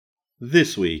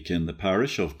This week in the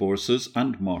parish of bourses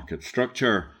and market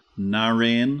structure,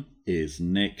 Narain is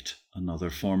nicked.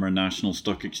 Another former National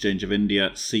Stock Exchange of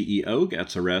India CEO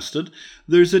gets arrested.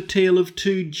 There's a tale of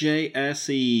two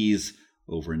JSEs.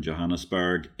 Over in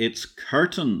Johannesburg, it's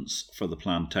curtains for the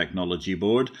Plant Technology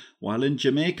Board, while in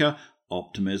Jamaica,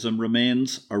 optimism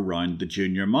remains around the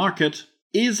junior market.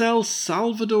 Is El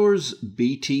Salvador's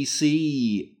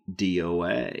BTC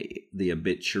DOA? The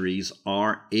obituaries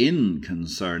are in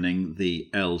concerning the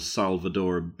El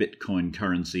Salvador Bitcoin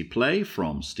currency play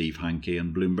from Steve Hanke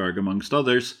and Bloomberg, amongst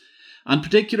others. And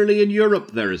particularly in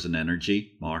Europe, there is an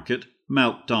energy market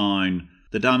meltdown.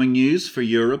 The damning news for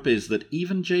Europe is that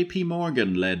even JP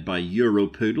Morgan, led by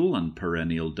Europoodle and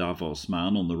perennial Davos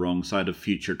man on the wrong side of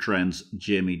future trends,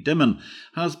 Jamie Dimon,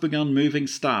 has begun moving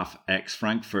staff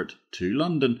ex-Frankfurt to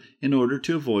London in order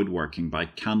to avoid working by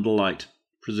candlelight,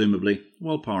 presumably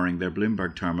while powering their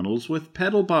Bloomberg terminals with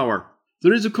pedal power.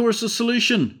 There is, of course, a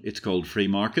solution. It's called free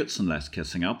markets and less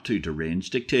kissing up to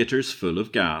deranged dictators full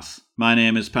of gas. My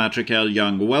name is Patrick L.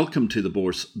 Young. Welcome to the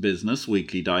Bourse Business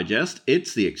Weekly Digest.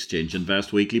 It's the Exchange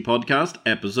Invest Weekly Podcast,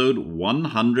 episode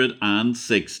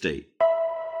 160.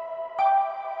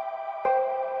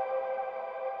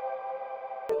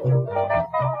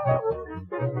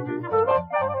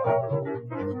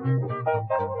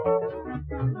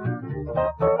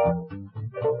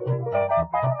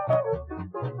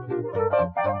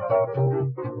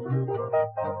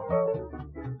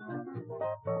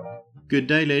 Good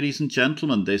day, ladies and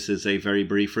gentlemen. This is a very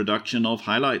brief reduction of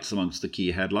highlights amongst the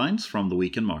key headlines from the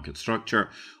week in market structure.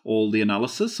 All the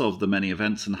analysis of the many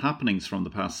events and happenings from the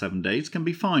past 7 days can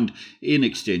be found in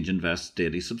Exchange Invest's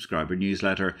daily subscriber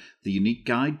newsletter, the unique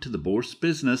guide to the Bourse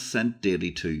business sent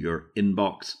daily to your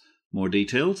inbox. More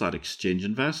details at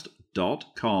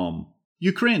exchangeinvest.com.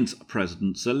 Ukraine's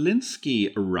President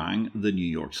Zelensky rang the New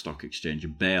York Stock Exchange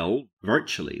bell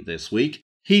virtually this week.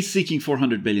 He's seeking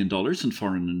 $400 billion in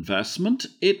foreign investment.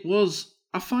 It was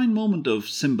a fine moment of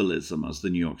symbolism as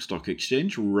the New York Stock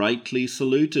Exchange rightly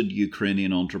saluted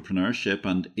Ukrainian entrepreneurship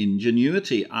and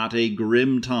ingenuity at a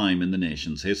grim time in the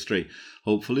nation's history.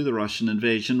 Hopefully the Russian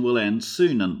invasion will end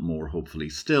soon, and more hopefully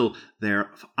still,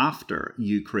 thereafter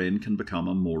Ukraine can become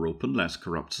a more open, less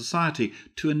corrupt society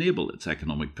to enable its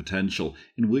economic potential,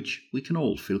 in which we can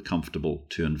all feel comfortable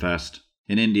to invest.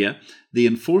 In India, the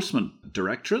Enforcement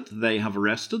Directorate, they have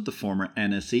arrested the former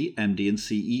NSE MD and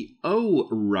CEO,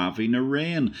 Ravi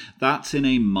Narain. That's in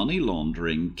a money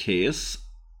laundering case.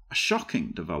 A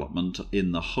shocking development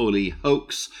in the holy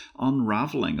hoax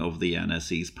unravelling of the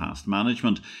NSE's past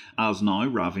management, as now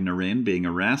Ravi Narain being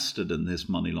arrested in this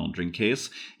money laundering case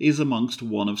is amongst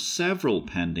one of several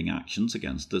pending actions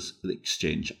against the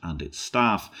exchange and its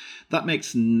staff. That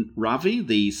makes Ravi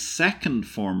the second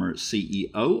former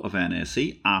CEO of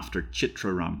NSE after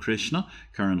Chitra Ramkrishna,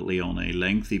 currently on a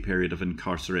lengthy period of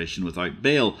incarceration without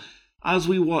bail. As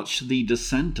we watch the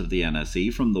descent of the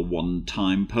NSE from the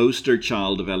one-time poster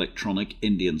child of electronic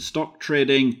Indian stock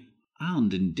trading,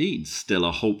 and indeed still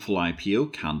a hopeful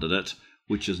IPO candidate,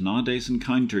 which has nowadays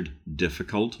encountered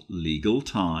difficult legal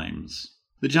times.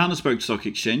 The Johannesburg Stock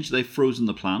Exchange, they've frozen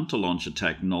the plan to launch a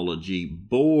technology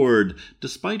board,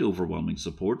 despite overwhelming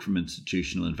support from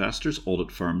institutional investors,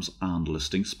 audit firms and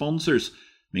listing sponsors.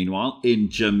 Meanwhile, in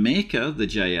Jamaica, the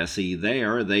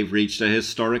JSE they've reached a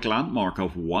historic landmark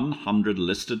of 100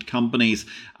 listed companies,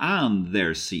 and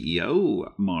their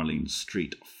CEO, Marlene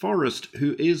Street Forrest,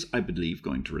 who is, I believe,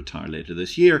 going to retire later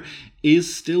this year,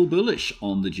 is still bullish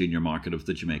on the junior market of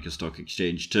the Jamaica Stock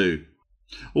Exchange too.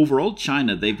 Overall,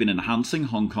 China, they've been enhancing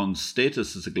Hong Kong's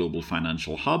status as a global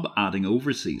financial hub, adding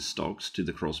overseas stocks to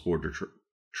the cross-border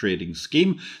trading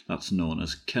scheme that's known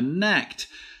as Connect.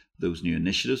 Those new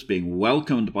initiatives being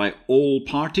welcomed by all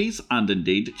parties, and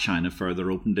indeed China further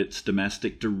opened its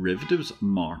domestic derivatives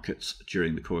markets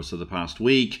during the course of the past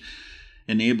week,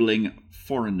 enabling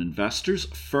foreign investors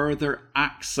further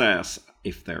access,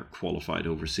 if they're qualified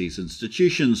overseas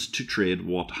institutions, to trade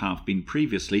what have been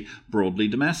previously broadly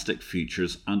domestic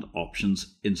futures and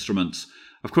options instruments.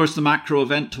 Of course, the macro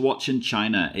event to watch in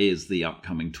China is the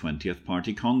upcoming 20th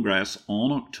Party Congress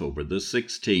on October the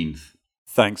 16th.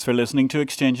 Thanks for listening to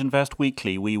Exchange Invest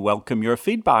Weekly. We welcome your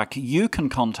feedback. You can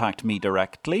contact me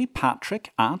directly,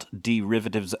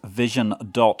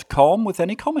 patrick@derivativesvision.com, with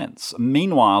any comments.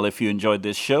 Meanwhile, if you enjoyed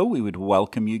this show, we would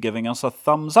welcome you giving us a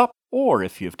thumbs up, or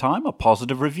if you have time, a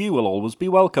positive review will always be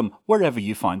welcome, wherever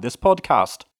you find this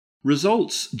podcast.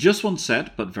 Results, just one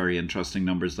set, but very interesting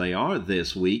numbers they are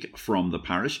this week from the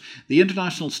parish. The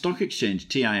International Stock Exchange,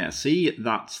 TISE,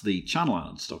 that's the Channel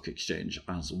Islands Stock Exchange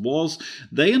as was,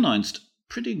 they announced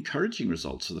pretty encouraging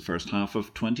results for the first half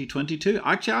of 2022.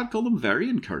 Actually, I'd call them very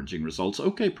encouraging results.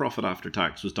 Okay, profit after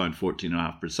tax was down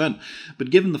 14.5%, but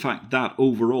given the fact that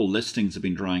overall listings have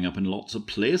been drying up in lots of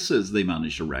places, they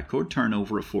managed a record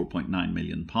turnover of £4.9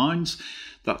 million.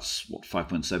 That's,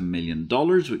 $5.7 million,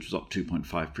 which was up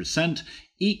 2.5%.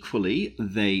 Equally,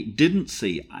 they didn't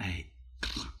see a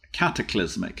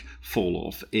cataclysmic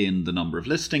fall-off in the number of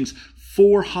listings.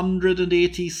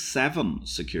 487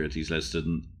 securities listed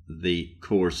in the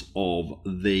course of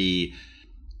the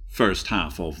first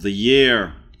half of the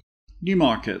year. New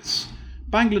markets.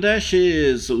 Bangladesh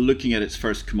is looking at its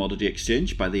first commodity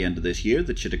exchange by the end of this year,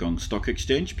 the Chittagong Stock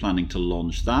Exchange, planning to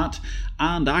launch that.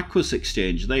 And Aquis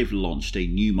Exchange, they've launched a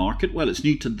new market. Well, it's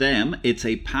new to them. It's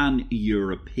a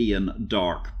pan-European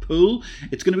dark pool.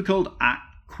 It's going to be called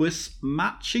Aquis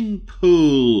Matching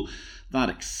Pool. That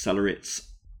accelerates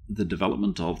the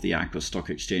development of the Aquis Stock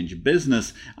Exchange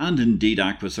business, and indeed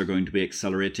Aquis are going to be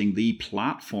accelerating the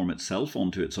platform itself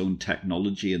onto its own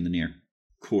technology in the near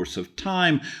course of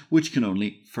time, which can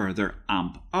only further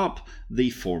amp up the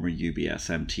former UBS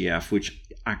MTF, which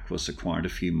Aquis acquired a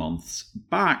few months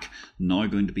back, now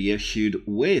going to be issued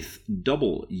with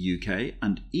double UK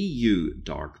and EU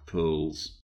dark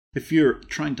pools. If you're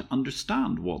trying to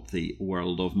understand what the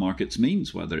world of markets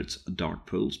means, whether it's dark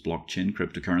pools, blockchain,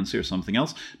 cryptocurrency, or something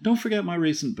else, don't forget my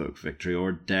recent book, Victory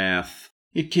or Death.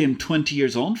 It came 20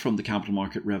 years on from the capital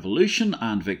market revolution,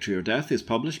 and Victory or Death is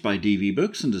published by DV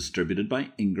Books and distributed by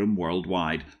Ingram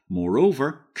Worldwide.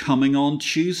 Moreover, coming on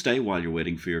Tuesday, while you're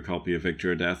waiting for your copy of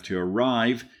Victory or Death to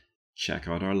arrive, check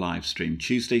out our live stream.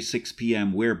 Tuesday, 6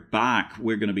 p.m. We're back.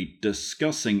 We're going to be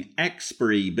discussing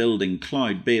expiry building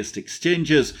cloud-based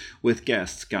exchanges with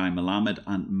guests Guy Melamed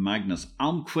and Magnus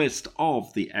Almquist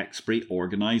of the expiry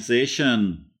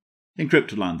organisation. In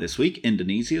Cryptoland this week,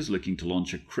 Indonesia is looking to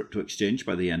launch a crypto exchange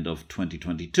by the end of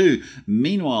 2022.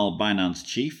 Meanwhile, Binance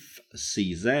chief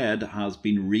CZ has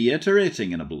been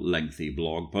reiterating in a lengthy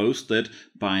blog post that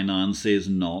Binance is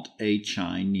not a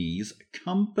Chinese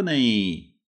company.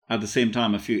 At the same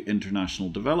time, a few international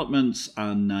developments.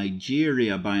 A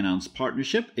Nigeria Binance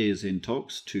partnership is in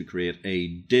talks to create a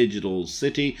digital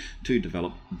city to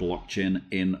develop blockchain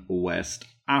in West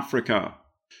Africa.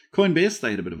 Coinbase,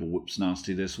 they had a bit of a whoops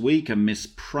nasty this week. A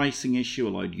mispricing issue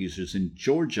allowed users in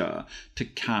Georgia to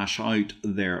cash out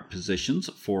their positions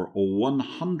for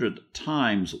 100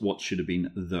 times what should have been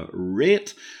the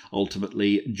rate.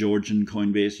 Ultimately, Georgian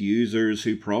Coinbase users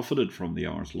who profited from the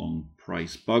hours-long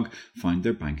price bug found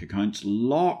their bank accounts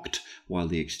locked while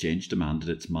the exchange demanded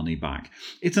its money back.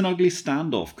 It's an ugly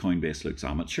standoff. Coinbase looks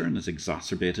amateur and has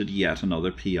exacerbated yet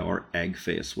another PR egg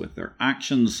face with their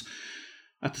actions.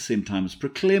 At the same time as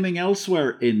proclaiming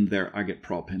elsewhere in their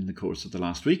agitprop in the course of the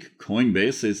last week,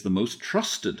 Coinbase is the most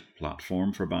trusted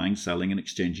platform for buying, selling and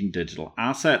exchanging digital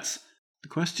assets. The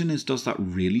question is, does that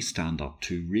really stand up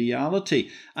to reality?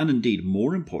 And indeed,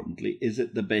 more importantly, is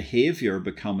it the behaviour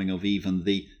becoming of even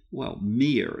the,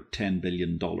 mere $10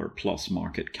 billion plus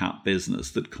market cap business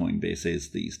that Coinbase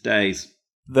is these days?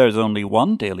 There's only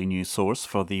one daily news source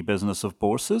for the business of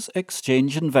bourses,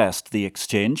 Exchange Invest, the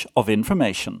exchange of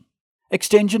information.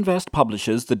 Exchange Invest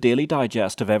publishes the daily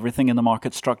digest of everything in the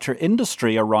market structure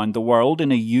industry around the world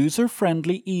in a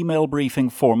user-friendly email briefing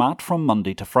format from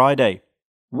Monday to Friday.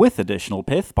 With additional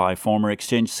pith by former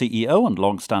Exchange CEO and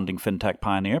long-standing fintech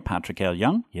pioneer Patrick L.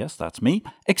 Young, yes, that's me,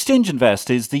 Exchange Invest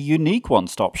is the unique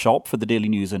one-stop shop for the daily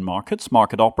news in markets,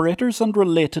 market operators and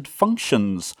related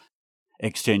functions.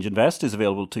 Exchange Invest is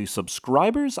available to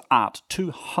subscribers at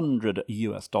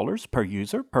 $200 per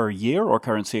user per year or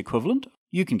currency equivalent.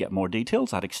 You can get more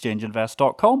details at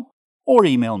exchangeinvest.com or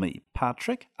email me,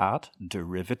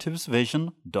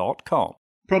 patrick@derivativesvision.com.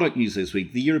 Product news this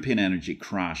week. The European energy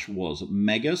crash was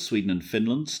mega. Sweden and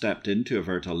Finland stepped in to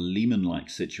avert a Lehman-like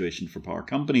situation for power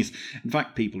companies. In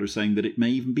fact, people are saying that it may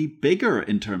even be bigger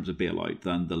in terms of bailout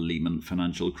than the Lehman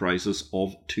financial crisis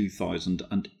of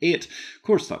 2008. Of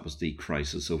course, that was the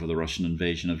crisis over the Russian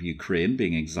invasion of Ukraine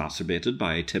being exacerbated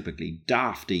by a typically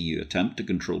daft EU attempt to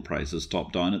control prices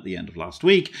top-down at the end of last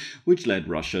week, which led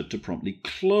Russia to promptly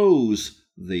close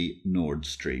the Nord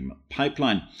Stream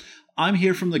pipeline. I'm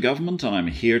here from the government and I'm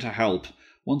here to help.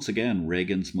 Once again,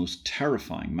 Reagan's most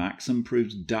terrifying maxim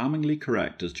proves damningly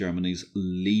correct as Germany's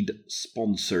lead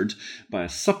sponsored by a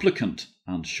supplicant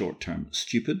and short-term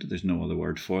stupid, there's no other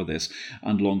word for this,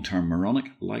 and long-term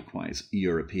moronic, likewise,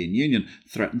 European Union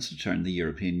threatens to turn the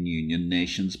European Union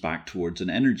nations back towards an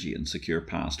energy insecure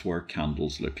past where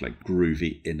candles look like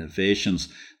groovy innovations.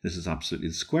 This is absolutely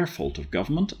the square fault of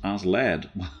government as led,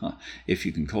 if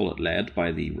you can call it led,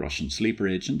 by the Russian sleeper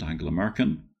agent Angela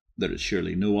Merkel, There is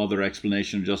surely no other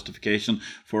explanation or justification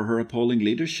for her appalling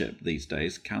leadership these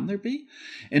days, can there be?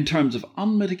 In terms of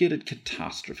unmitigated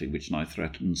catastrophe, which now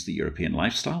threatens the European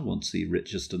lifestyle, once the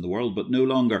richest in the world, but no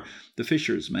longer, the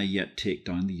fishers may yet take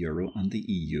down the euro and the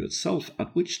EU itself,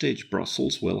 at which stage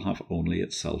Brussels will have only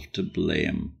itself to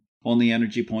blame. On the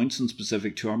energy points and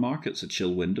specific to our markets, a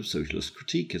chill wind of socialist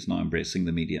critique is now embracing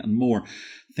the media and more.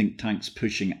 Think tanks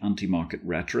pushing anti-market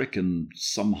rhetoric and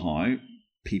somehow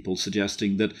people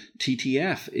suggesting that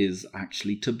TTF is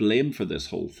actually to blame for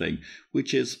this whole thing,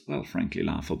 which is, well, frankly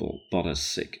laughable, but a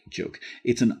sick joke.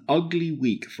 It's an ugly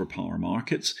week for power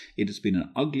markets. It has been an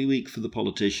ugly week for the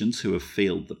politicians who have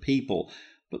failed the people.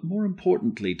 But more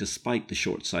importantly, despite the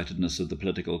short-sightedness of the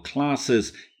political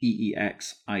classes,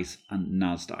 EEX, ICE and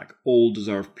NASDAQ all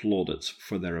deserve plaudits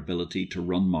for their ability to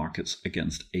run markets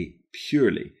against a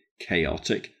purely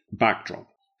chaotic backdrop.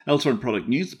 Elsewhere in product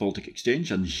news, the Baltic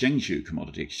Exchange and Zhengzhou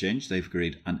Commodity Exchange, they've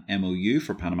agreed an MOU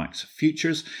for Panamax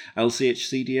futures. LCH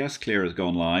CDS Clear has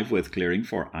gone live with clearing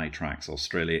for iTraxx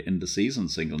Australia indices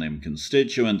and single name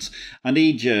constituents. And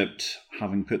Egypt,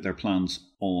 having put their plans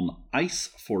on ice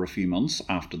for a few months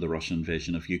after the Russian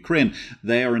invasion of Ukraine,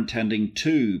 they are intending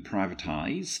to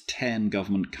privatise 10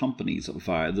 government companies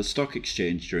via the stock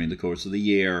exchange during the course of the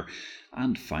year.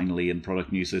 And finally, in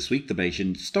product news this week, the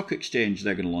Beijing Stock Exchange,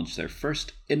 they're going to launch their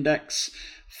first index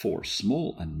for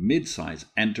small and mid-size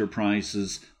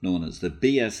enterprises, known as the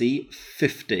BSE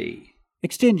 50.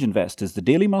 Exchange Invest is the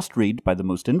daily must-read by the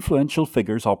most influential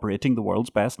figures operating the world's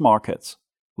best markets.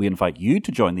 We invite you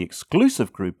to join the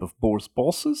exclusive group of bourse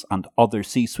bosses and other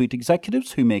C-suite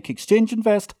executives who make Exchange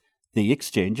Invest the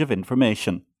exchange of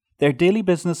information, their daily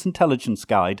business intelligence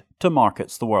guide to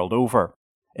markets the world over.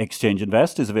 Exchange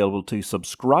Invest is available to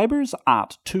subscribers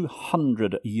at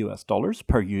 $200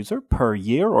 per user per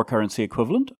year or currency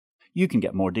equivalent. You can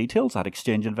get more details at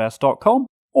exchangeinvest.com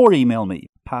or email me,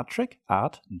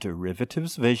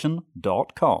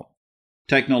 patrick@derivativesvision.com.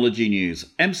 Technology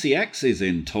news. MCX is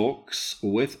in talks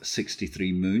with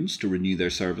 63 Moons to renew their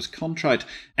service contract.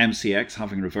 MCX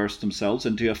having reversed themselves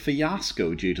into a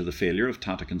fiasco due to the failure of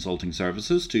Tata Consulting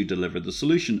Services to deliver the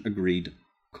solution agreed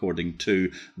according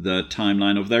to the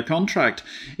timeline of their contract.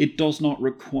 It does not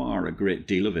require a great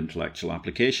deal of intellectual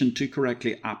application to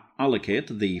correctly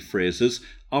allocate the phrases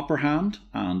upper hand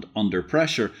and under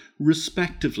pressure,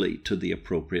 respectively, to the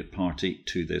appropriate party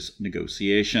to this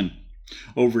negotiation.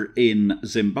 Over in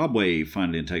Zimbabwe,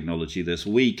 finally in technology this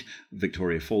week,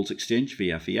 Victoria Falls Exchange,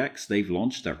 VFEX, they've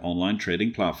launched their online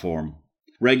trading platform.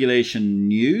 Regulation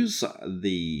news,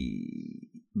 the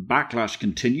backlash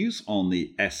continues on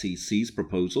the SEC's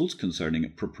proposals concerning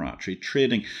proprietary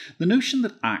trading. The notion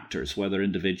that actors, whether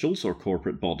individuals or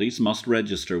corporate bodies, must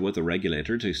register with a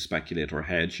regulator to speculate or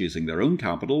hedge using their own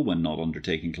capital when not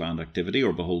undertaking client activity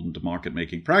or beholden to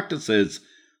market-making practices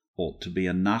ought to be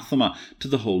anathema to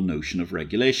the whole notion of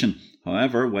regulation.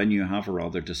 However, when you have a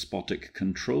rather despotic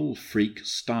control freak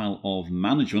style of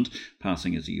management,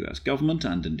 passing as a US government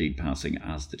and indeed passing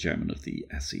as the chairman of the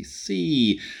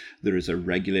SEC, there is a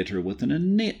regulator with an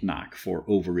innate knack for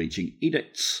overreaching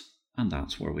edicts, and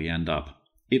that's where we end up.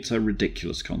 It's a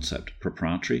ridiculous concept.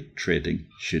 Proprietary trading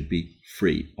should be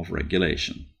free of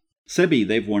regulation. SEBI,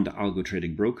 they've warned algo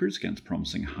trading brokers against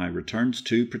promising high returns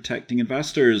to protecting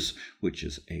investors, which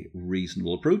is a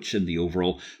reasonable approach, and the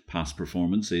overall past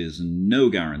performance is no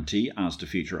guarantee as to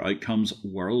future outcomes.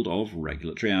 World of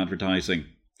regulatory advertising.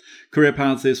 Career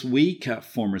paths this week,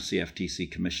 former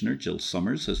CFTC Commissioner Jill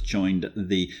Summers has joined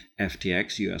the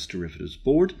FTX US Derivatives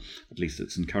Board. At least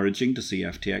it's encouraging to see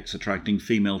FTX attracting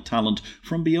female talent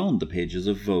from beyond the pages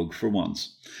of Vogue for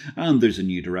once. And there's a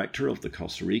new director of the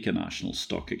Costa Rica National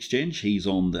Stock Exchange. He's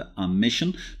on a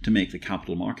mission to make the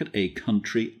capital market a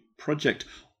country project.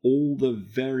 All the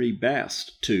very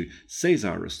best to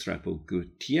Cesar Restrepo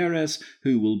Gutierrez,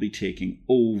 who will be taking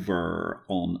over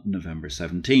on November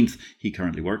 17th. He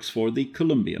currently works for the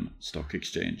Colombian Stock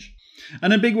Exchange.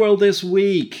 And in Big World this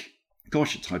week,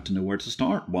 gosh, it's hard to know where to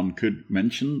start. One could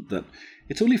mention that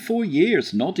it's only 4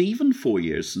 years, not even 4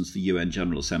 years, since the UN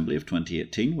General Assembly of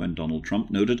 2018, when Donald Trump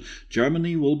noted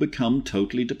Germany will become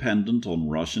totally dependent on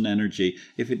Russian energy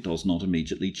if it does not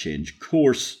immediately change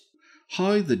course.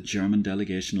 How the German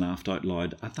delegation laughed out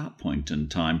loud at that point in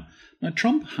time. Now,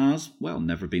 Trump has,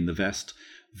 never been the best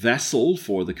vessel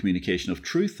for the communication of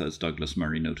truth, as Douglas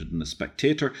Murray noted in The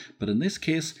Spectator, but in this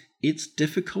case, it's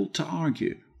difficult to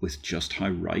argue with just how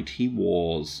right he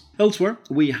was. Elsewhere,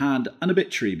 we had an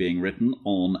obituary being written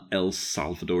on El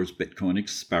Salvador's Bitcoin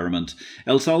experiment.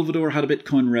 El Salvador had a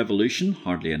Bitcoin revolution,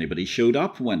 hardly anybody showed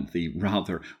up, went the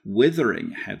rather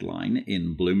withering headline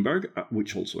in Bloomberg,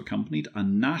 which also accompanied a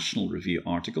National Review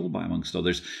article by, amongst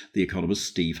others, the economist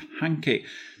Steve Hanke.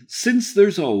 Since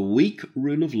there's a weak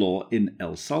rule of law in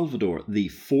El Salvador, the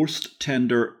forced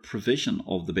tender provision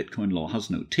of the Bitcoin law has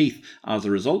no teeth. As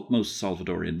a result, most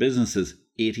Salvadorian businesses,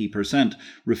 80%,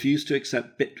 refused to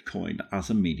accept Bitcoin as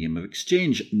a medium of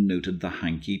exchange, noted the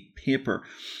Hanke paper.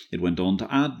 It went on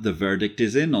to add, the verdict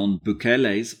is in on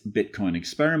Bukele's Bitcoin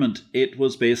experiment. It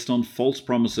was based on false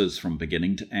promises from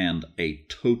beginning to end, a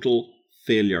total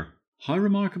failure. How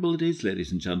remarkable it is,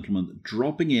 ladies and gentlemen, that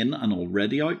dropping in an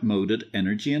already outmoded,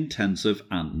 energy-intensive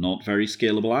and not very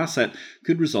scalable asset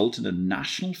could result in a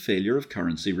national failure of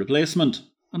currency replacement.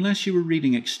 Unless you were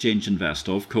reading Exchange Invest,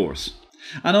 of course.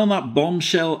 And on that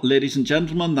bombshell, ladies and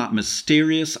gentlemen, that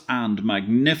mysterious and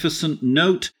magnificent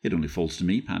note, it only falls to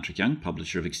me, Patrick Young,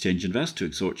 publisher of Exchange Invest, to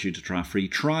exhort you to try a free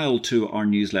trial to our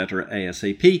newsletter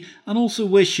ASAP, and also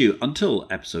wish you, until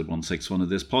episode 161 of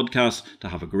this podcast, to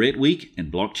have a great week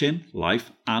in blockchain,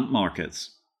 life and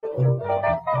markets.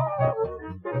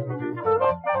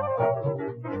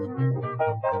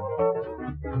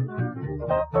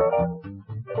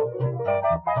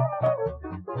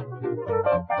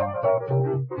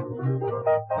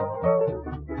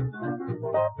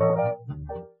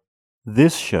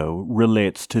 This show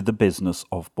relates to the business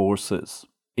of bourses.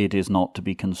 It is not to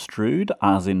be construed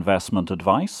as investment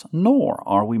advice, nor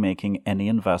are we making any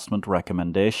investment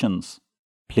recommendations.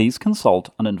 Please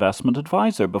consult an investment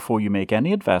advisor before you make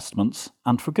any investments,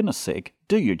 and for goodness sake,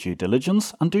 do your due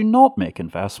diligence and do not make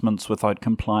investments without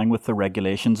complying with the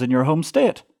regulations in your home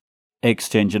state.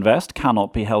 Exchange Invest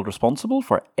cannot be held responsible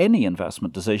for any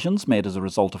investment decisions made as a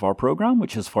result of our program,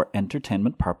 which is for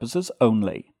entertainment purposes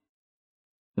only.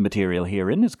 The material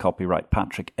herein is copyright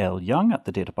Patrick L. Young at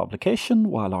the date of publication,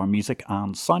 while our music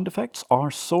and sound effects are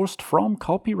sourced from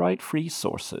copyright-free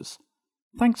sources.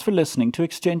 Thanks for listening to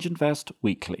Exchange Invest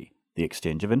Weekly, the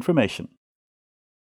exchange of information.